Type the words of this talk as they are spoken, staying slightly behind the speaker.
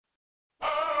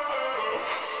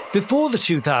Before the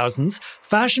 2000s,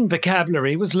 fashion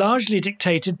vocabulary was largely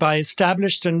dictated by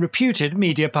established and reputed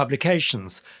media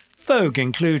publications, Vogue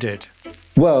included.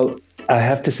 Well, I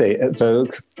have to say, at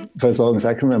Vogue, for as long as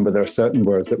I can remember, there are certain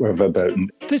words that were verboten.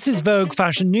 This is Vogue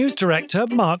fashion news director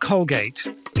Mark Holgate.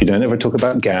 You don't ever talk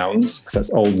about gowns, because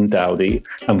that's old and dowdy.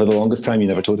 And for the longest time, you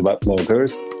never talked about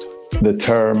bloggers. The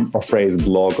term or phrase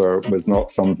blogger was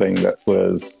not something that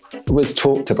was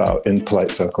talked about in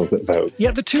polite circles at Vogue.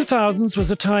 Yet the 2000s was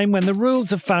a time when the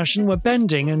rules of fashion were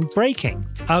bending and breaking.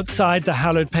 Outside the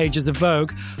hallowed pages of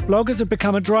Vogue, bloggers had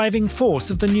become a driving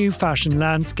force of the new fashion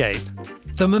landscape.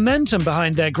 The momentum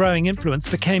behind their growing influence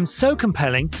became so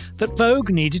compelling that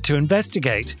Vogue needed to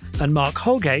investigate, and Mark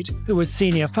Holgate, who was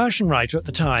senior fashion writer at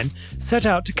the time, set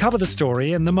out to cover the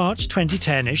story in the March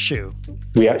 2010 issue.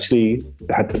 We actually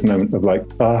had this moment of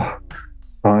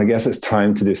I guess it's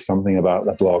time to do something about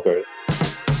the blogger.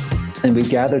 And we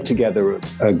gathered together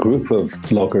a group of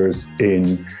bloggers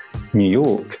in New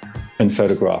York and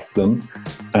photographed them.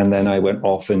 And then I went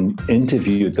off and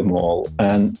interviewed them all.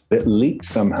 And it leaked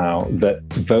somehow that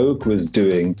Vogue was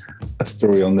doing a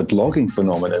story on the blogging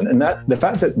phenomenon. And that the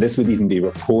fact that this would even be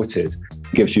reported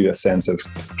gives you a sense of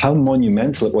how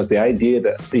monumental it was. The idea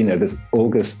that, this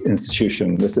august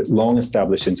institution, this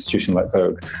long-established institution like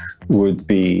Vogue, would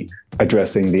be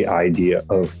addressing the idea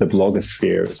of the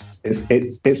blogosphere.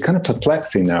 It's kind of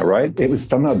perplexing now, right? It was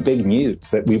somehow big news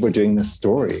that we were doing this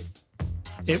story.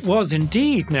 It was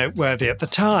indeed noteworthy at the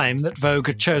time that Vogue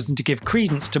had chosen to give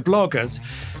credence to bloggers,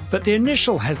 but the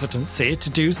initial hesitancy to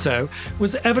do so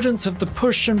was evidence of the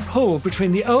push and pull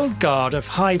between the old guard of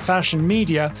high fashion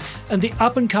media and the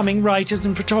up-and-coming writers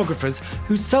and photographers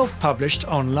who self-published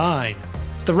online.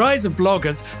 The rise of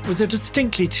bloggers was a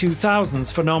distinctly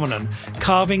 2000s phenomenon,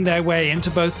 carving their way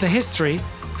into both the history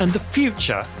and the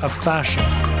future of fashion.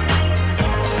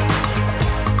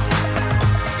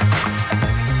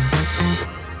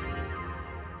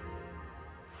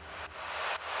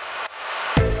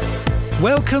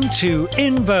 Welcome to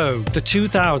In Vogue, the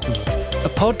 2000s, a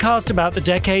podcast about the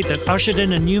decade that ushered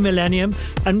in a new millennium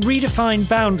and redefined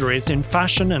boundaries in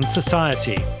fashion and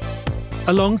society.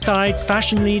 Alongside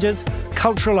fashion leaders,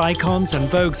 cultural icons, and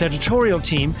Vogue's editorial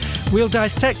team, we'll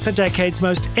dissect the decade's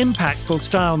most impactful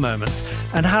style moments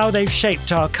and how they've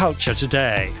shaped our culture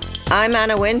today. I'm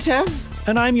Anna Winter.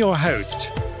 And I'm your host,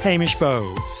 Hamish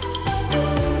Bowles.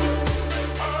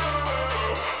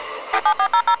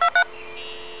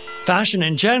 Fashion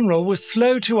in general was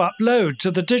slow to upload to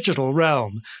the digital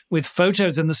realm, with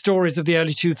photos in the stories of the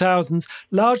early 2000s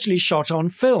largely shot on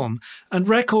film and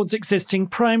records existing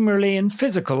primarily in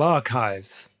physical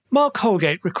archives. Mark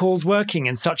Holgate recalls working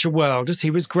in such a world as he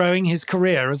was growing his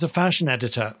career as a fashion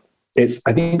editor. It's,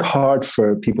 I think, hard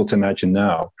for people to imagine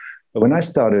now, but when I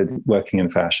started working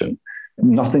in fashion,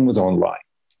 nothing was online.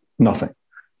 Nothing.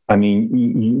 I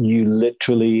mean, you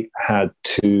literally had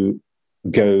to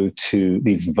go to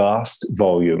these vast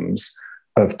volumes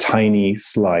of tiny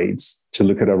slides to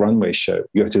look at a runway show.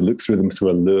 You had to look through them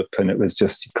through a loop, and it was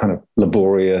just kind of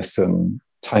laborious and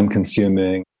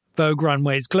time-consuming. Vogue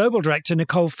Runway's global director,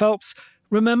 Nicole Phelps,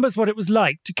 remembers what it was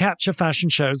like to capture fashion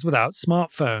shows without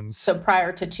smartphones. So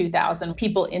prior to 2000,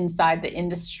 people inside the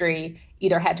industry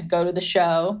either had to go to the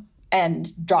show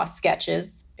and draw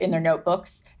sketches in their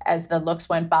notebooks as the looks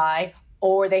went by,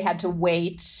 or they had to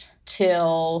wait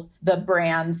till the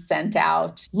brands sent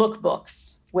out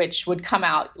lookbooks, which would come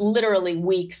out literally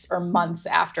weeks or months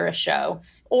after a show.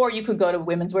 Or you could go to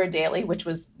Women's Wear Daily, which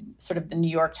was sort of the New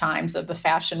York Times of the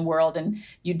fashion world, and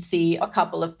you'd see a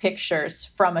couple of pictures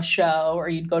from a show, or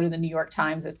you'd go to the New York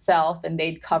Times itself, and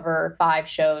they'd cover 5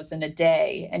 shows in a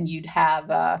day, and you'd have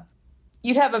a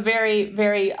very,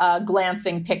 very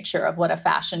glancing picture of what a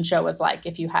fashion show was like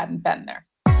if you hadn't been there.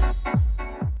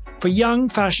 For young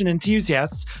fashion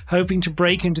enthusiasts hoping to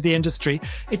break into the industry,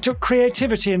 it took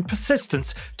creativity and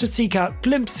persistence to seek out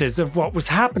glimpses of what was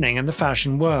happening in the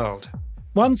fashion world.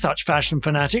 One such fashion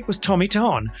fanatic was Tommy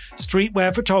Ton,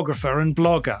 streetwear photographer and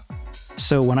blogger.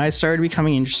 So when I started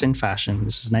becoming interested in fashion,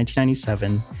 this was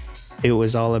 1997, it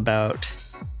was all about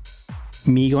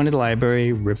me going to the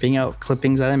library, ripping out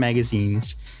clippings out of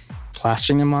magazines,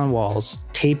 plastering them on walls,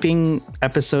 taping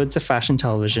episodes of Fashion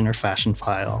Television or Fashion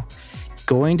File,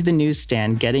 going to the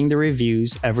newsstand, getting the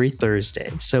reviews every Thursday.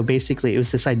 So basically, it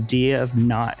was this idea of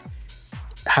not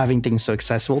having things so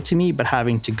accessible to me, but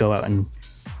having to go out and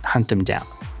hunt them down.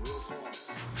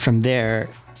 From there,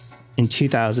 in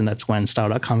 2000, that's when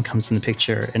Style.com comes in the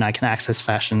picture, and I can access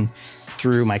fashion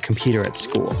through my computer at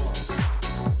school.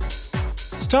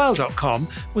 Style.com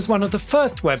was one of the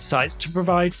first websites to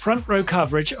provide front row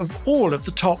coverage of all of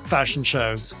the top fashion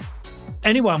shows.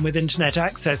 Anyone with internet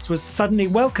access was suddenly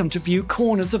welcome to view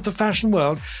corners of the fashion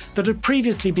world that had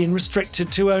previously been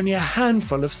restricted to only a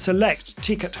handful of select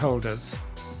ticket holders.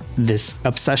 This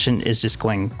obsession is just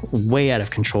going way out of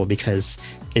control because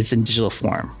it's in digital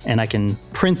form, and I can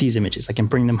print these images, I can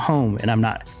bring them home, and I'm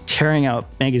not tearing out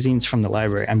magazines from the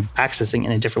library. I'm accessing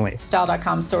in a different way.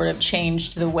 Style.com sort of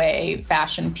changed the way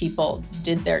fashion people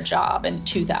did their job in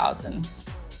 2000.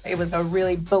 It was a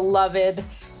really beloved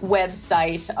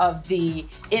website of the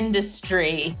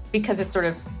industry because it sort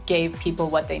of gave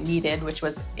people what they needed, which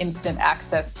was instant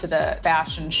access to the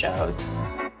fashion shows.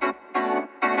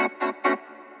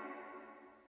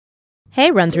 Hey,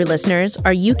 Run-Through listeners,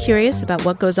 are you curious about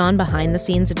what goes on behind the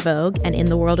scenes at Vogue and in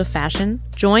the world of fashion?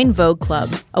 Join Vogue Club,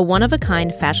 a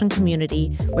one-of-a-kind fashion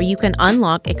community where you can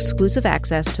unlock exclusive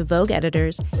access to Vogue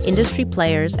editors, industry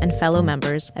players, and fellow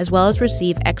members, as well as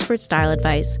receive expert style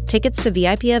advice, tickets to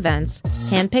VIP events,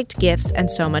 hand-picked gifts, and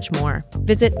so much more.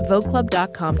 Visit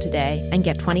VogueClub.com today and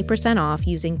get 20% off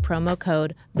using promo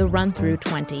code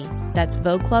TheRunThrough20. That's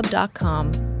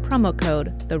VogueClub.com, promo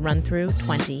code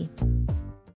TheRunThrough20.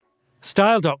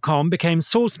 Style.com became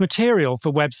source material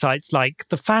for websites like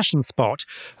The Fashion Spot,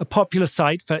 a popular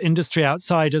site for industry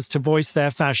outsiders to voice their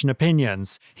fashion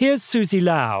opinions. Here's Susie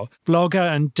Lau, blogger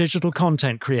and digital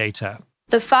content creator.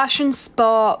 The Fashion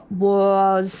Spot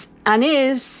was and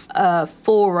is a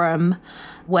forum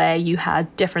where you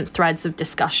had different threads of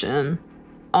discussion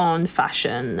on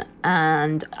fashion.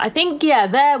 And I think,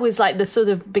 there was like the sort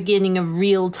of beginning of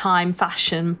real-time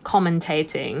fashion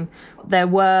commentating. There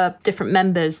were different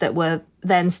members that were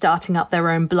then starting up their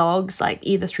own blogs, like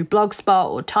either through Blogspot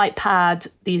or Typepad,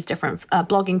 these different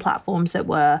blogging platforms that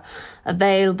were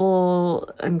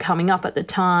available and coming up at the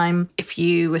time. If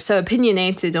you were so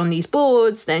opinionated on these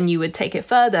boards, then you would take it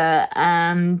further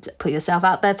and put yourself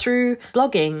out there through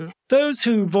blogging. Those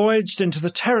who voyaged into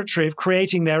the territory of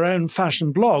creating their own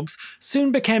fashion blogs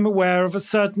soon became aware of a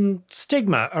certain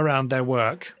stigma around their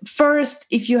work. First,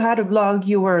 if you had a blog,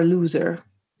 you were a loser.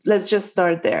 Let's just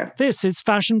start there. This is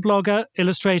fashion blogger,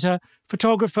 illustrator,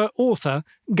 photographer, author,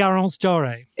 Garance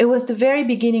Doré. It was the very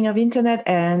beginning of internet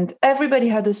and everybody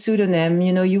had a pseudonym.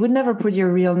 You would never put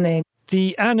your real name.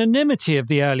 The anonymity of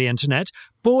the early internet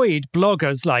buoyed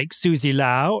bloggers like Susie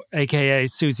Lau, aka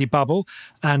Susie Bubble,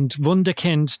 and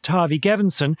Wunderkind Tavi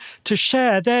Gevinson to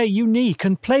share their unique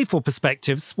and playful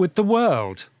perspectives with the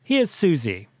world. Here's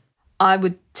Susie. I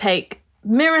would take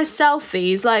mirror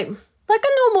selfies, like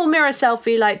a normal mirror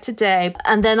selfie like today,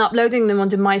 and then uploading them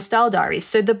onto my style diary.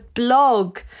 So the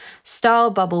blog Style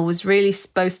Bubble was really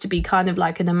supposed to be kind of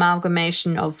like an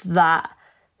amalgamation of that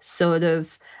sort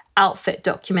of outfit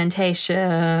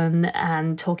documentation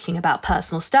and talking about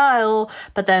personal style,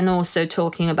 but then also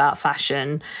talking about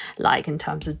fashion, like in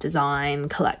terms of design,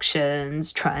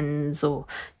 collections, trends, or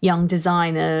young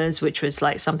designers, which was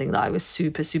like something that I was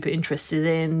super, super interested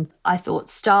in. I thought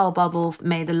Style Bubble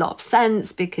made a lot of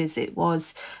sense because it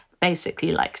was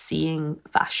basically like seeing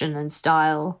fashion and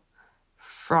style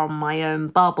from my own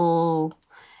bubble.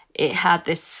 It had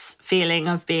this feeling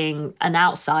of being an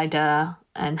outsider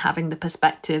and having the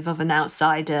perspective of an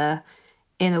outsider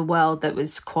in a world that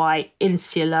was quite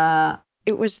insular.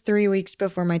 It was 3 weeks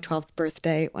before my 12th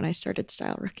birthday when I started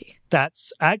Style Rookie.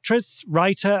 That's actress,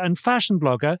 writer, and fashion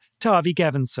blogger Tavi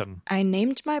Gevinson. I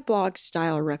named my blog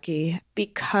Style Rookie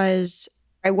because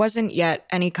I wasn't yet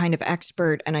any kind of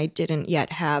expert and I didn't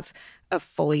yet have a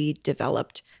fully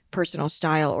developed personal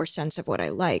style or sense of what I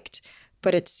liked.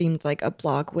 But it seemed like a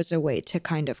blog was a way to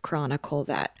kind of chronicle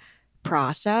that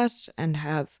process and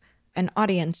have an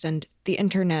audience and the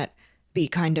internet be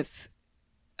kind of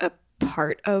a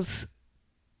part of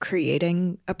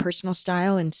creating a personal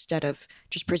style instead of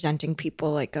just presenting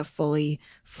people like a fully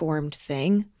formed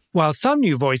thing. While some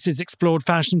new voices explored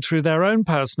fashion through their own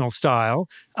personal style,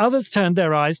 others turned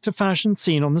their eyes to fashion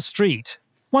seen on the street.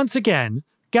 Once again,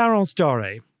 Garance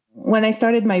Doré. When I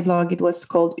started my blog, it was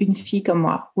called Une fille comme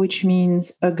moi, which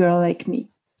means a girl like me.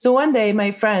 So one day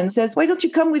my friend says, why don't you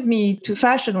come with me to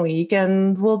Fashion Week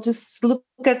and we'll just look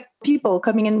at people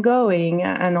coming and going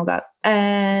and all that.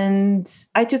 And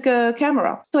I took a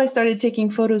camera. So I started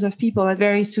taking photos of people. And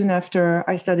very soon after,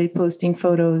 I started posting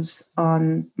photos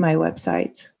on my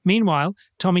website. Meanwhile,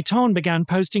 Tommy Ton began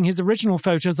posting his original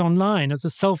photos online as a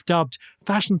self-dubbed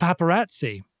fashion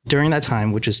paparazzi. During that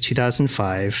time, which was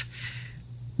 2005,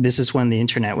 this is when the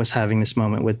internet was having this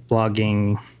moment with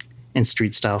blogging and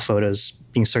street style photos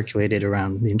being circulated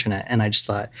around the internet. And I just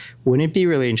thought, wouldn't it be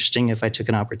really interesting if I took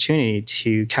an opportunity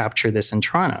to capture this in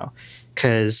Toronto?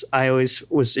 Because I always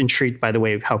was intrigued by the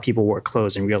way how people wore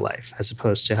clothes in real life, as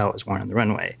opposed to how it was worn on the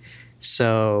runway.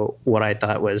 So what I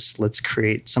thought was, let's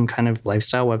create some kind of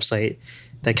lifestyle website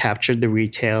that captured the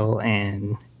retail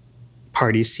and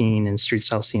party scene and street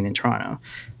style scene in Toronto.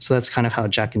 So that's kind of how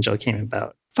Jack and Jill came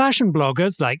about. Fashion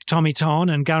bloggers like Tommy Ton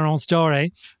and Garance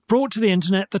Doré brought to the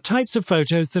internet the types of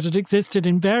photos that had existed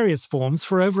in various forms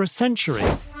for over a century.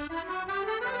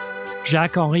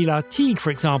 Jacques-Henri Lartigue,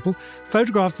 for example,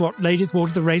 photographed what ladies wore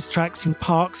to the racetracks and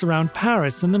parks around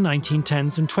Paris in the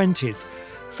 1910s and 20s,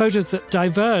 photos that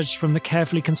diverged from the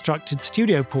carefully constructed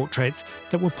studio portraits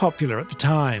that were popular at the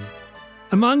time.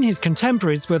 Among his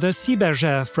contemporaries were the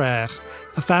Ciberger frères,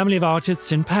 a family of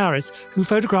artists in Paris who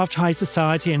photographed high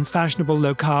society and fashionable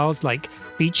locales like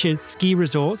beaches, ski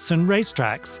resorts, and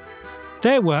racetracks.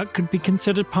 Their work could be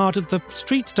considered part of the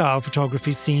street-style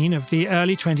photography scene of the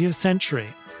early 20th century.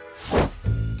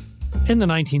 In the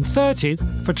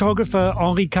 1930s, photographer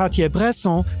Henri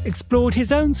Cartier-Bresson explored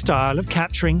his own style of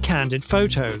capturing candid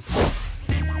photos.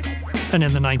 And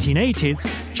in the 1980s,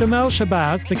 Jamel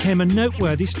Shabazz became a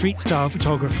noteworthy street-style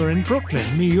photographer in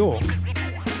Brooklyn, New York.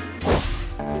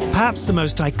 Perhaps the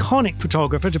most iconic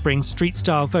photographer to bring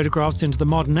street-style photographs into the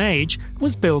modern age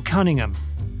was Bill Cunningham.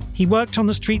 He worked on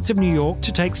the streets of New York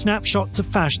to take snapshots of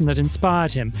fashion that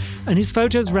inspired him, and his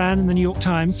photos ran in the New York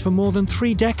Times for more than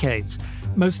 3 decades,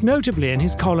 most notably in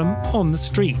his column On the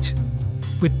Street.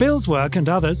 With Bill's work and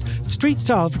others,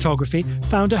 street-style photography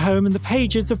found a home in the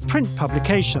pages of print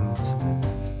publications.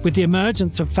 With the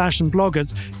emergence of fashion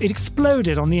bloggers, it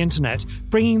exploded on the internet,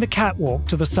 bringing the catwalk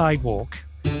to the sidewalk.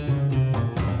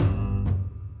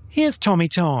 Here's Tommy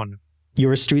Ton.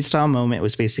 Your street-style moment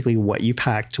was basically what you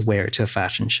packed to wear to a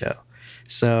fashion show.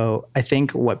 So I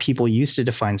think what people used to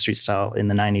define street style in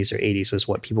the 90s or 80s was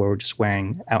what people were just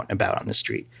wearing out and about on the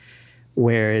street.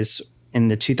 Whereas in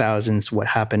the 2000s, what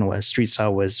happened was street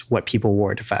style was what people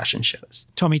wore to fashion shows.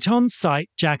 Tommy Ton's site,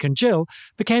 Jack and Jill,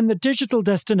 became the digital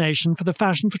destination for the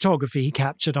fashion photography he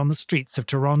captured on the streets of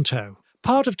Toronto.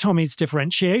 Part of Tommy's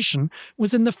differentiation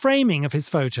was in the framing of his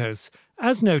photos,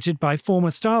 as noted by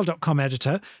former Style.com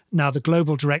editor, now the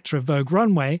global director of Vogue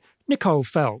Runway, Nicole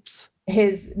Phelps.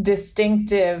 His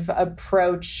distinctive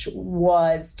approach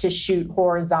was to shoot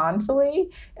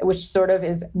horizontally, which sort of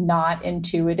is not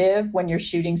intuitive when you're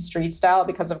shooting street style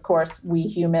because, of course, we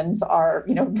humans are,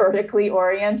 vertically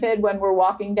oriented when we're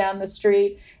walking down the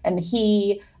street. And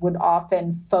he would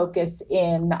often focus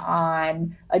in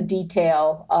on a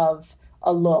detail of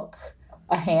a look,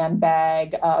 a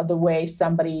handbag, the way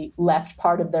somebody left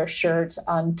part of their shirt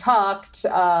untucked,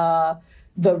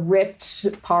 the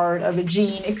ripped part of a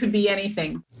jean. It could be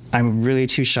anything. I'm really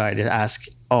too shy to ask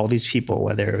all these people,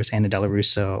 whether it was Anna Della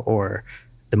Russo or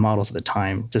the models at the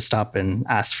time, to stop and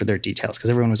ask for their details because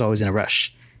everyone was always in a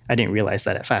rush. I didn't realize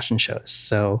that at fashion shows.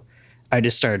 So I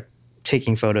just started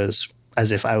taking photos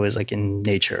as if I was like in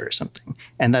nature or something.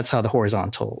 And that's how the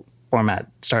horizontal format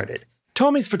started.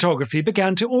 Tommy's photography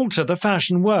began to alter the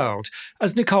fashion world,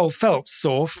 as Nicole Phelps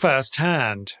saw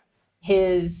firsthand.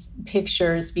 His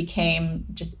pictures became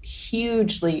just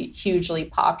hugely, hugely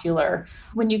popular.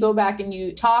 When you go back and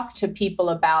you talk to people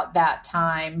about that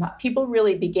time, people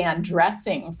really began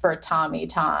dressing for Tommy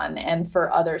Ton and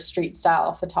for other street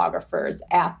style photographers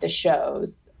at the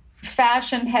shows.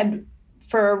 Fashion had,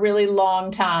 for a really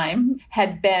long time,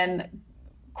 had been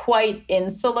quite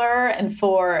insular and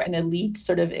for an elite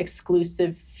sort of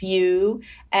exclusive few.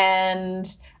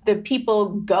 And the people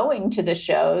going to the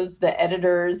shows, the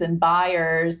editors and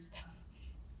buyers,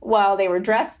 while they were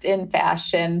dressed in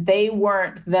fashion, they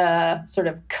weren't the sort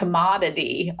of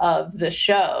commodity of the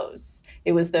shows.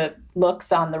 It was the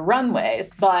looks on the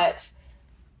runways. But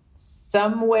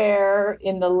somewhere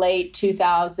in the late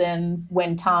 2000s,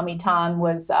 when Tommy Ton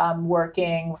was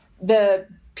working, the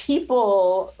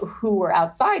people who were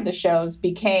outside the shows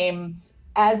became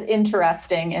as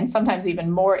interesting and sometimes even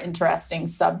more interesting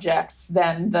subjects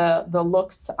than the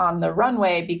looks on the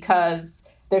runway, because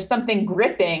there's something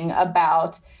gripping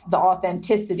about the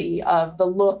authenticity of the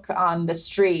look on the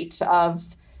street,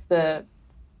 of the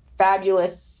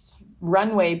fabulous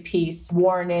runway piece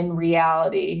worn in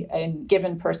reality and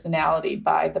given personality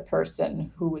by the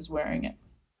person who was wearing it.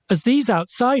 As these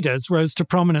outsiders rose to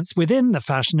prominence within the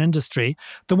fashion industry,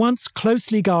 the once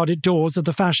closely guarded doors of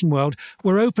the fashion world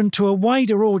were opened to a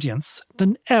wider audience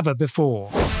than ever before.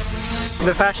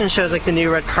 The fashion show is like the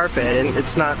new red carpet, and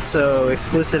it's not so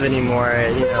exclusive anymore,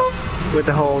 with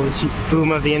the whole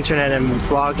boom of the internet and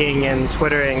blogging and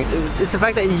Twittering. It's the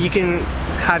fact that you can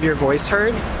have your voice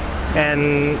heard,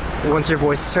 and once your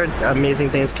voice is heard,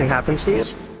 amazing things can happen to you.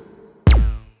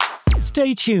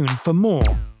 Stay tuned for more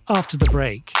after the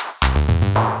break.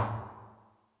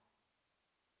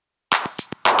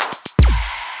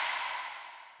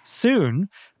 soon,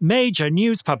 major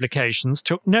news publications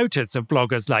took notice of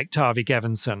bloggers like Tavi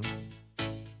Gevinson.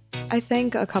 I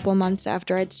think a couple months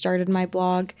after I'd started my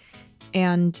blog,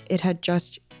 and it had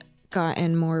just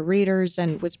gotten more readers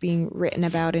and was being written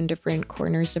about in different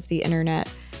corners of the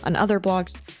internet on other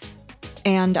blogs.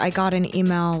 And I got an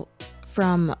email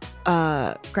from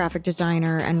a graphic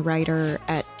designer and writer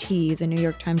at T, the New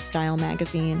York Times Style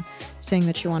magazine, saying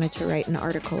that she wanted to write an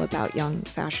article about young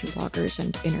fashion bloggers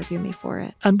and interview me for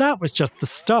it. And that was just the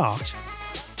start.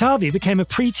 Tavi became a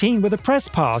preteen with a press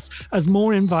pass as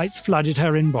more invites flooded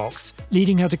her inbox,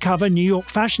 leading her to cover New York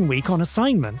Fashion Week on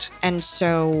assignment. And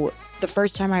so the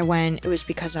first time I went, it was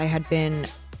because I had been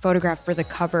photographed for the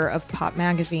cover of Pop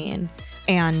magazine,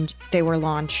 and they were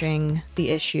launching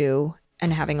the issue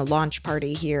and having a launch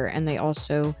party here, and they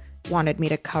also wanted me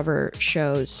to cover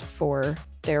shows for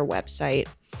their website.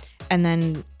 And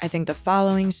then I think the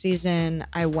following season,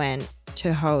 I went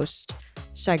to host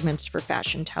segments for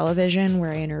fashion television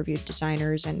where I interviewed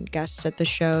designers and guests at the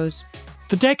shows.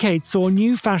 The decade saw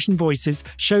new fashion voices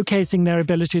showcasing their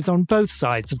abilities on both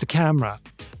sides of the camera.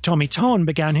 Tommy Ton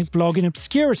began his blog in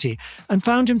obscurity and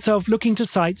found himself looking to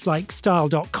sites like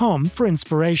Style.com for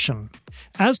inspiration.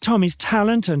 As Tommy's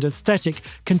talent and aesthetic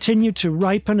continued to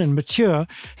ripen and mature,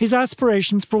 his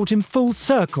aspirations brought him full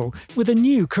circle with a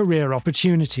new career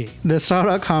opportunity. The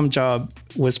Style.com job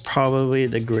was probably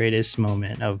the greatest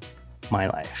moment of my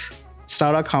life.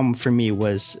 Style.com for me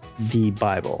was the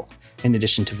Bible in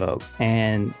addition to Vogue.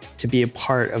 And to be a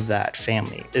part of that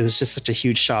family, it was just such a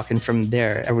huge shock. And from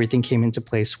there, everything came into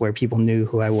place where people knew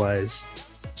who I was.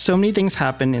 So many things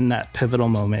happened in that pivotal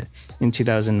moment in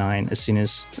 2009, as soon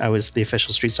as I was the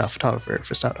official street style photographer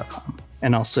for Style.com.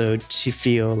 And also to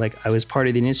feel like I was part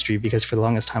of the industry, because for the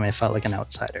longest time, I felt like an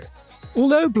outsider.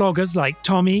 Although bloggers like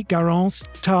Tommy, Garance,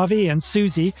 Tavi and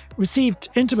Susie received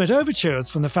intimate overtures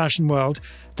from the fashion world,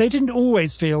 they didn't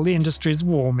always feel the industry's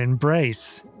warm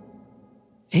embrace.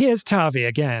 Here's Tavi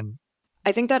again.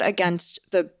 I think that against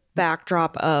the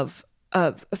backdrop of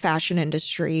a fashion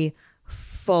industry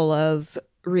full of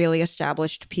really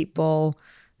established people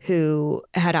who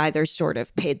had either sort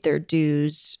of paid their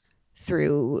dues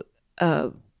through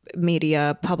a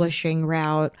media publishing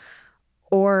route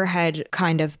or had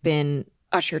kind of been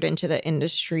ushered into the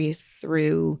industry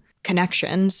through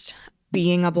connections,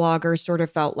 being a blogger sort of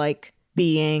felt like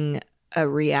being a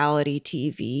reality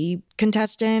TV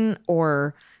contestant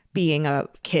or being a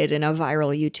kid in a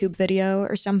viral YouTube video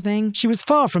or something. She was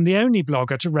far from the only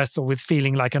blogger to wrestle with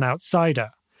feeling like an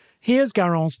outsider. Here's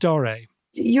Garance Doré.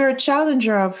 You're a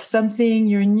challenger of something,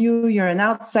 you're new, you're an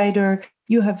outsider,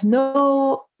 you have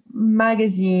no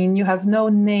magazine, you have no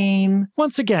name.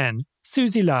 Once again,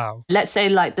 Susie Lau. Let's say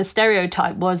like the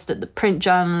stereotype was that the print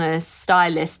journalist,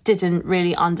 stylist didn't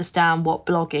really understand what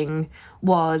blogging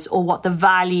was or what the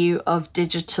value of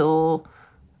digital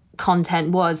content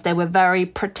was. They were very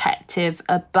protective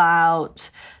about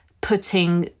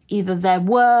putting either their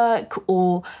work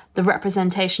or the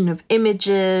representation of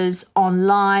images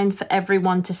online for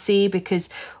everyone to see, because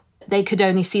they could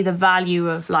only see the value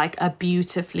of like a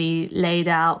beautifully laid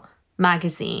out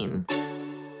magazine.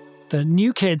 The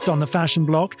new kids on the fashion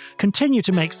block continue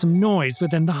to make some noise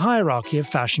within the hierarchy of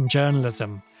fashion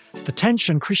journalism. The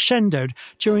tension crescendoed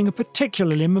during a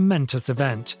particularly momentous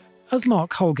event, as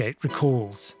Mark Holgate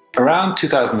recalls. Around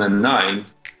 2009,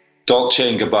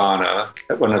 Dolce & Gabbana,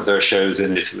 at one of their shows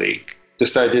in Italy,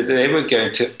 decided that they were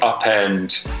going to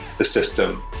upend the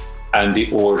system and the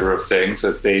order of things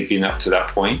as they'd been up to that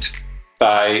point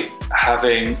by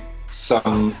having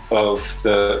some of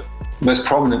the most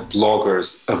prominent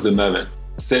bloggers of the moment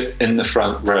sit in the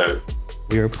front row.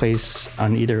 We were placed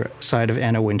on either side of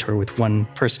Anna Wintour with one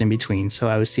person in between. So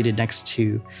I was seated next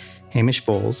to Hamish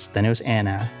Bowles, then it was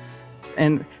Anna.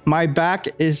 And my back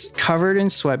is covered in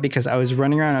sweat because I was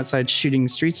running around outside shooting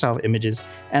street style images.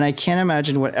 And I can't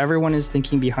imagine what everyone is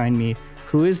thinking behind me.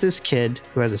 Who is this kid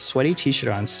who has a sweaty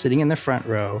t-shirt on, sitting in the front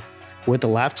row with a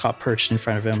laptop perched in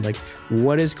front of him? Like,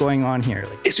 what is going on here?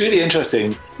 It's really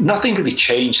interesting. Nothing really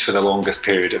changed for the longest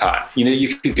period of time. You know,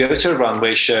 you could go to a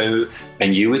runway show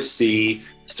and you would see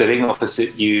sitting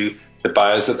opposite you the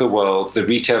buyers of the world, the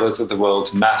retailers of the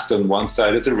world massed on one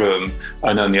side of the room,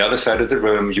 and on the other side of the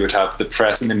room you would have the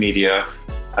press and the media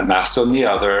amassed on the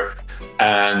other,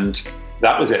 and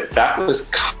that was it. That was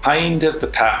kind of the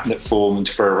pattern that formed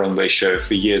for a runway show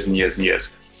for years and years and years.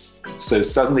 So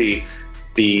suddenly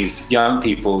these young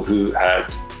people who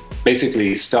had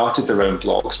basically started their own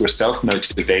blogs were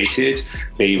self-motivated.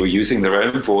 They were using their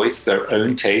own voice, their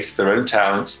own taste, their own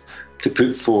talents to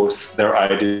put forth their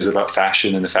ideas about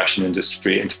fashion and the fashion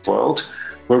industry into the world,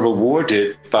 were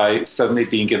rewarded by suddenly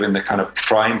being given the kind of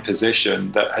prime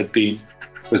position that had been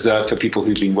reserved for people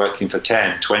who'd been working for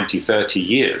 10, 20, 30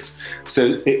 years.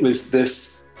 So it was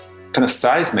this kind of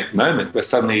seismic moment where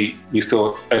suddenly you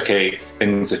thought, okay,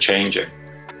 things are changing.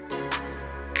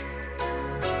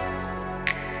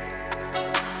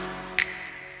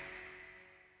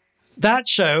 That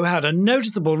show had a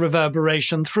noticeable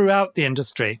reverberation throughout the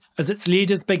industry as its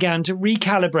leaders began to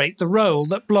recalibrate the role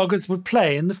that bloggers would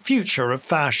play in the future of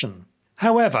fashion.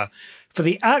 However, for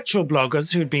the actual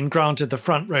bloggers who'd been granted the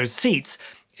front row seats,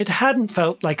 it hadn't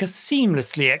felt like a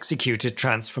seamlessly executed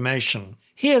transformation.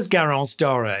 Here's Garance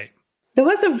Doré. There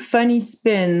was a funny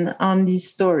spin on this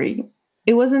story.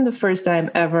 It wasn't the first time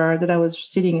ever that I was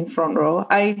sitting in front row.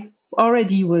 I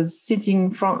already was sitting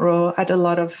front row at a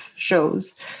lot of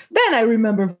shows. Then I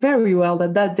remember very well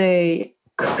that day,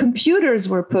 computers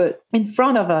were put in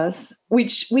front of us,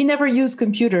 which we never used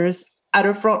computers at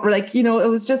a front, it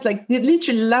was just like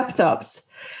literally laptops.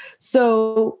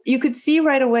 So you could see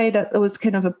right away that there was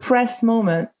kind of a press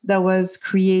moment that was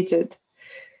created,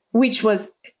 which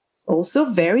was also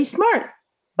very smart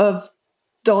of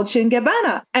Dolce &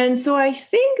 Gabbana. And so I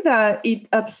think that it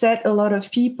upset a lot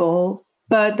of people,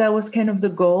 but that was kind of the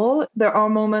goal. There are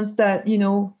moments that,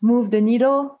 move the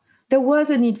needle. There was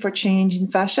a need for change in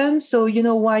fashion. So,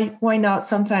 why not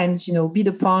sometimes, be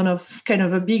the pawn of kind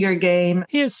of a bigger game?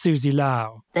 Here's Susie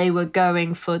Lau. They were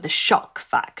going for the shock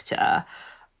factor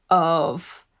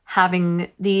of having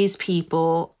these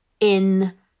people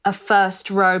in a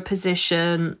first row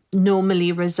position,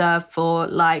 normally reserved for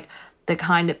the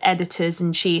kind of editors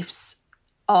and chiefs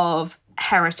of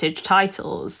heritage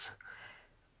titles.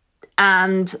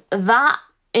 And that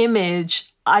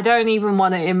image, I don't even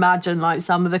want to imagine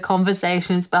some of the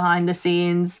conversations behind the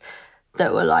scenes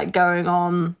that were going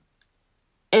on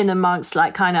in amongst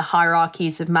kind of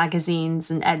hierarchies of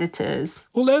magazines and editors.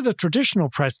 Although the traditional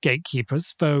press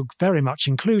gatekeepers, Vogue very much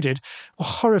included, were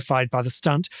horrified by the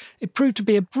stunt, it proved to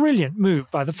be a brilliant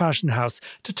move by the fashion house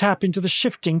to tap into the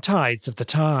shifting tides of the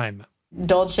time.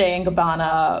 Dolce &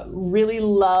 Gabbana really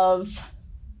love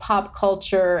pop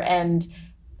culture and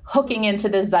hooking into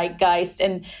the zeitgeist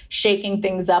and shaking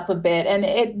things up a bit. And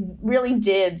it really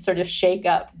did sort of shake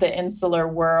up the insular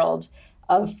world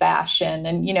of fashion.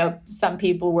 And, some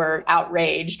people were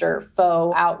outraged or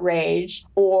faux outraged,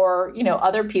 or,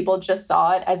 other people just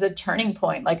saw it as a turning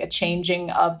point, like a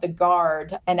changing of the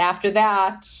guard. And after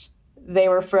that, they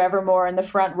were forevermore in the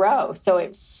front row. So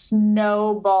it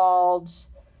snowballed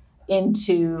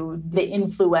into the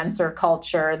influencer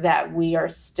culture that we are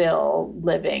still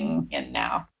living in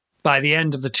now. By the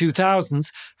end of the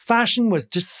 2000s, fashion was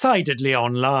decidedly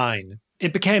online.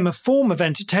 It became a form of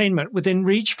entertainment within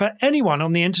reach for anyone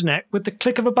on the internet with the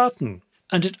click of a button,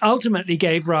 and it ultimately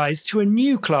gave rise to a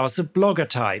new class of blogger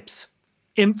types,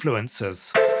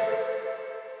 influencers.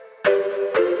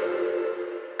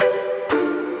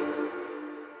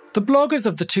 The bloggers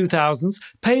of the 2000s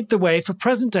paved the way for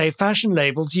present-day fashion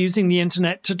labels using the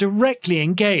internet to directly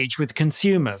engage with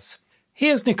consumers.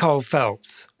 Here's Nicole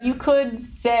Phelps. You could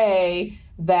say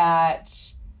that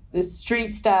the street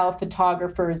style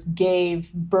photographers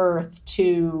gave birth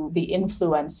to the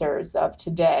influencers of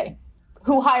today,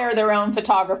 who hire their own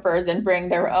photographers and bring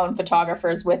their own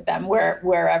photographers with them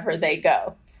wherever they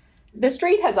go. The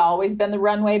street has always been the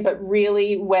runway, but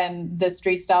really when the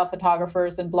street style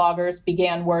photographers and bloggers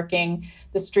began working,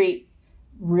 the street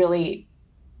really,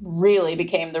 really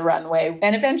became the runway.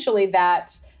 And eventually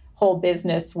that whole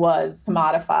business was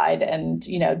commodified and,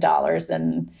 dollars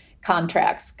and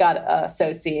contracts got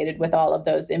associated with all of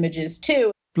those images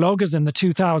too. Bloggers in the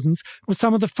 2000s were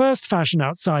some of the first fashion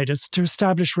outsiders to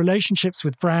establish relationships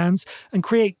with brands and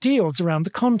create deals around the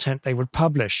content they would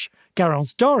publish.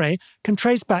 Garance Doré can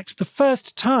trace back to the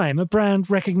first time a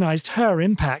brand recognized her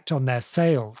impact on their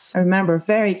sales. I remember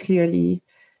very clearly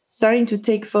starting to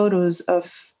take photos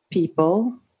of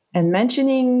people and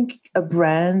mentioning a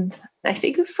brand. I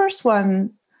think the first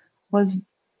one was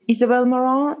Isabelle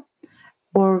Marant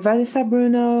or Vanessa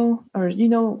Bruno or,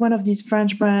 one of these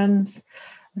French brands.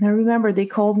 And I remember they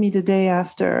called me the day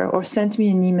after or sent me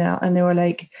an email and they were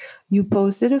like, you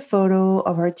posted a photo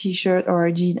of our T-shirt or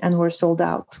our jean and we're sold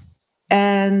out.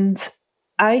 And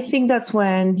I think that's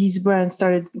when these brands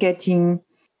started getting,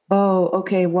 oh,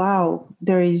 okay, wow,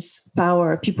 there is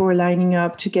power. People were lining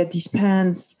up to get these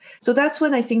pants. So that's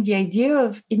when I think the idea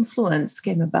of influence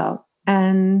came about.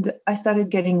 And I started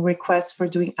getting requests for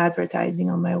doing advertising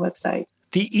on my website.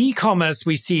 The e-commerce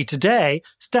we see today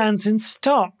stands in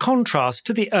stark contrast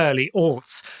to the early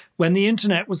aughts, when the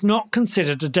internet was not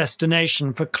considered a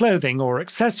destination for clothing or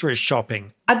accessories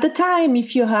shopping. At the time,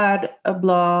 if you had a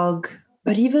blog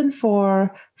But even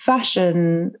for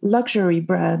fashion, luxury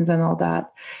brands and all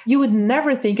that, you would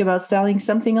never think about selling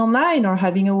something online or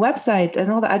having a website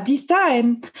and all that. At this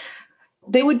time,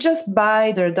 they would just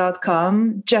buy their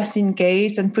 .com just in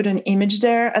case and put an image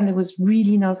there. And there was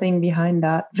really nothing behind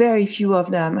that. Very few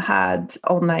of them had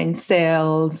online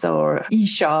sales or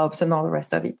e-shops and all the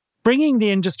rest of it. Bringing the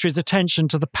industry's attention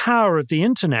to the power of the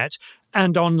internet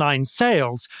and online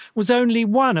sales was only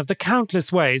one of the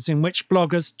countless ways in which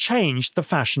bloggers changed the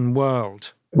fashion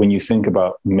world. When you think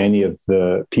about many of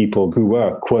the people who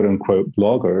were quote-unquote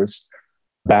bloggers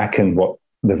back in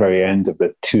the very end of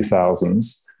the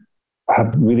 2000s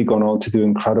have really gone on to do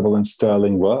incredible and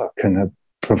sterling work and have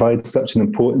provided such an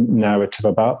important narrative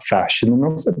about fashion and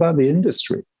also about the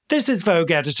industry. This is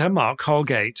Vogue editor Mark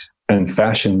Holgate. And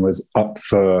fashion was up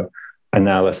for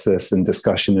analysis and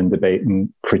discussion and debate and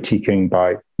critiquing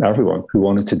by everyone who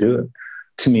wanted to do it.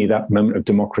 To me, that moment of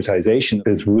democratization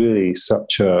is really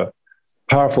such a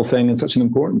powerful thing and such an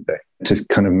important thing to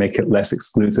kind of make it less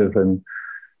exclusive and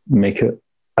make it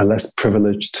a less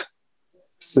privileged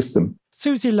system.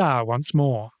 Susie Lau once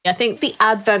more. I think the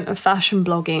advent of fashion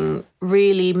blogging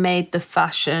really made the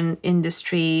fashion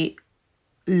industry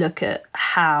look at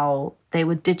how they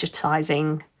were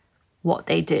digitizing what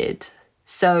they did.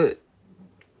 So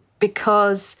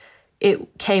because it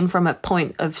came from a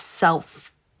point of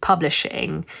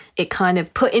self-publishing, it kind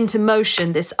of put into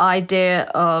motion this idea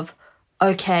of,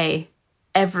 okay,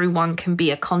 everyone can be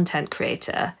a content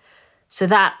creator. So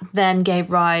that then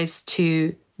gave rise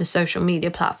to the social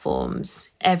media platforms.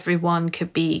 Everyone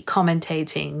could be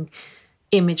commentating,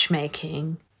 image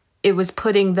making. It was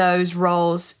putting those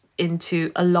roles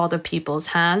into a lot of people's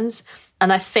hands.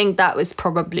 And I think that was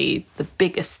probably the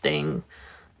biggest thing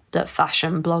that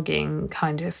fashion blogging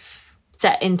kind of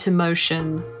set into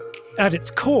motion. At its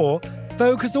core,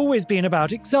 Vogue has always been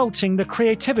about exalting the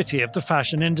creativity of the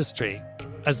fashion industry.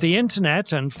 As the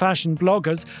internet and fashion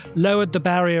bloggers lowered the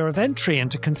barrier of entry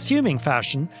into consuming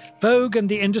fashion, Vogue and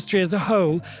the industry as a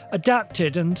whole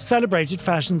adapted and celebrated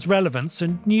fashion's relevance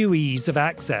and new ease of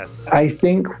access. I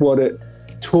think what it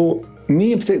taught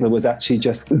me in particular was actually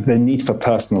just the need for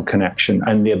personal connection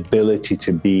and the ability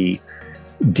to be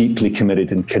deeply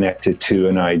committed and connected to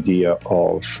an idea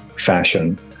of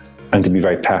fashion and to be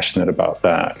very passionate about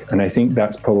that. And I think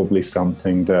that's probably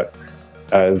something that,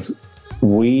 as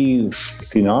we've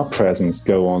seen our presence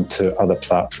go on to other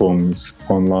platforms,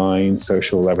 online,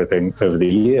 social, everything over the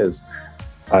years,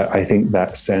 I think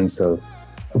that sense of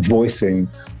voicing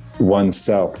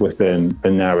oneself within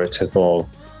the narrative of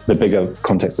the bigger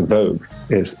context of Vogue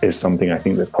is something I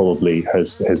think that probably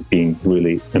has been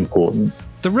really important.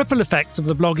 The ripple effects of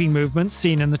the blogging movement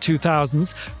seen in the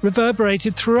 2000s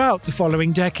reverberated throughout the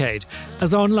following decade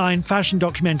as online fashion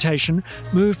documentation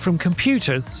moved from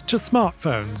computers to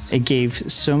smartphones. It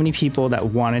gave so many people that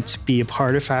wanted to be a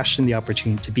part of fashion the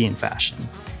opportunity to be in fashion.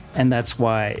 And that's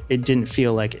why it didn't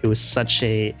feel like it was such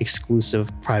a exclusive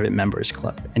private members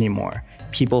club anymore.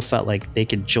 People felt like they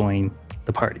could join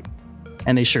the party.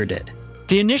 And they sure did.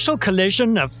 The initial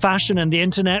collision of fashion and the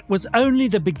internet was only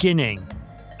the beginning.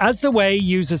 As the way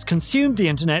users consumed the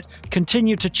internet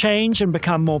continued to change and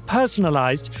become more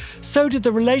personalized, so did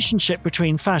the relationship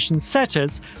between fashion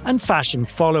setters and fashion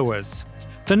followers.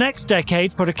 The next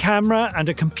decade put a camera and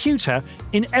a computer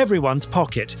in everyone's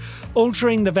pocket,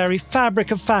 altering the very fabric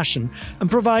of fashion and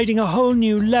providing a whole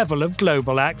new level of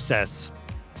global access.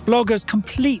 Bloggers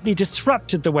completely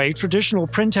disrupted the way traditional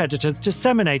print editors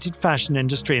disseminated fashion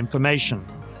industry information.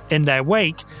 In their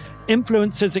wake,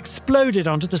 influencers exploded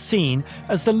onto the scene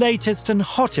as the latest and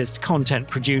hottest content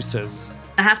producers.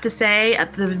 I have to say,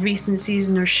 at the recent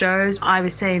season of shows, I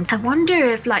was saying, I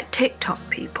wonder if TikTok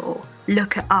people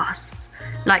look at us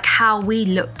like how we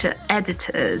looked at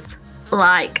editors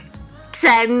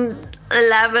 10,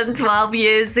 11, 12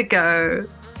 years ago.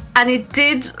 And it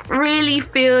did really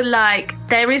feel like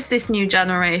there is this new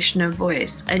generation of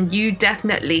voice, and you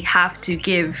definitely have to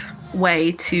give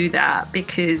way to that,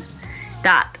 because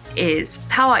that is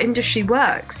how our industry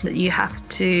works. That you have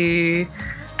to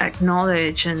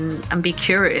acknowledge and be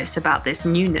curious about this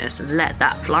newness and let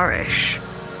that flourish.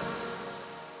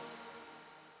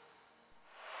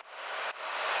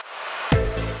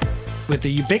 With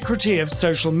the ubiquity of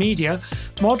social media,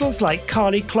 models like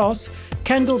Karlie Kloss,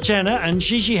 Kendall Jenner and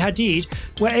Gigi Hadid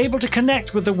were able to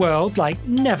connect with the world like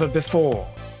never before.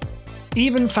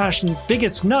 Even fashion's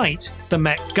biggest night, the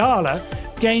Met Gala,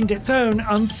 gained its own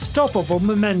unstoppable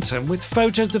momentum with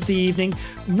photos of the evening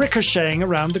ricocheting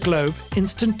around the globe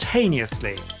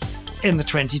instantaneously. In the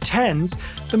 2010s,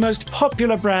 the most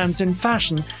popular brands in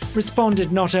fashion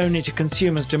responded not only to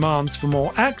consumers' demands for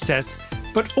more access,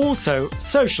 but also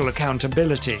social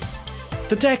accountability.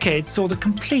 The decade saw the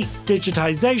complete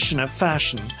digitization of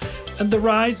fashion and the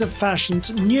rise of fashion's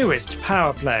newest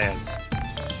power players,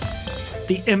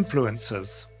 the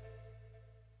influencers.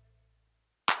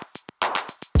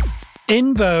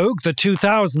 In Vogue, the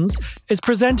 2000s, is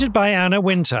presented by Anna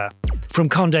Winter. From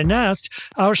Condé Nast,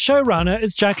 our showrunner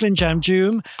is Jacqueline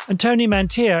Jamjoom, and Tony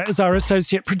Mantier is our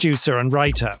associate producer and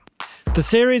writer. The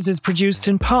series is produced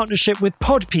in partnership with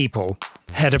Pod People.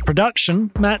 Head of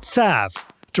production, Matt Sav.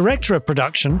 Director of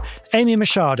production, Amy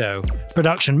Machado.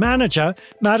 Production manager,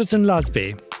 Madison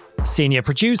Lusby. Senior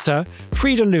producer,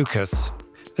 Frida Lucas.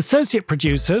 Associate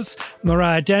producers,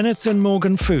 Mariah Dennis and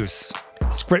Morgan Foose.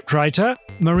 Scriptwriter,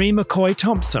 Marie McCoy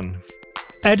Thompson.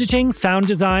 Editing, sound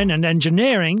design and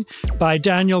engineering by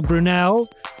Daniel Brunel,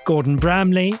 Gordon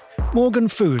Bramley, Morgan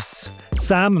Foose,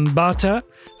 Sam Mbata,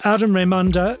 Adam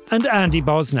Raimonda and Andy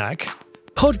Bosnack.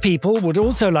 Pod People would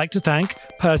also like to thank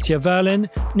Persia Verlin,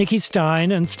 Nikki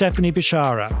Stein and Stephanie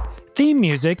Bishara. Theme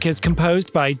music is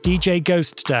composed by DJ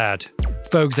Ghost Dad.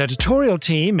 Vogue's editorial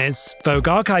team is Vogue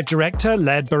Archive Director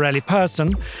Laird Borelli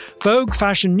Person, Vogue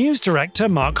Fashion News Director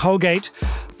Mark Holgate,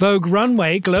 Vogue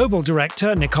Runway Global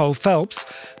Director Nicole Phelps,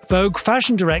 Vogue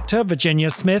Fashion Director Virginia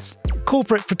Smith,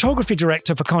 Corporate Photography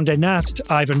Director for Condé Nast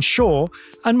Ivan Shaw,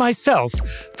 and myself,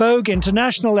 Vogue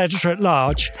International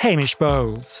Editor-at-Large Hamish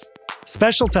Bowles.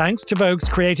 Special thanks to Vogue's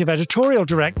Creative Editorial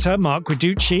Director Mark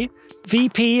Guiducci,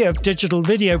 VP of Digital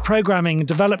Video Programming and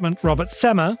Development Robert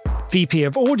Semmer, VP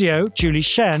of Audio Julie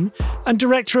Shen, and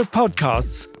Director of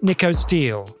Podcasts Nico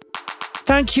Steele.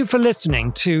 Thank you for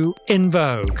listening to In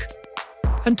Vogue.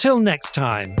 Until next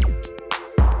time.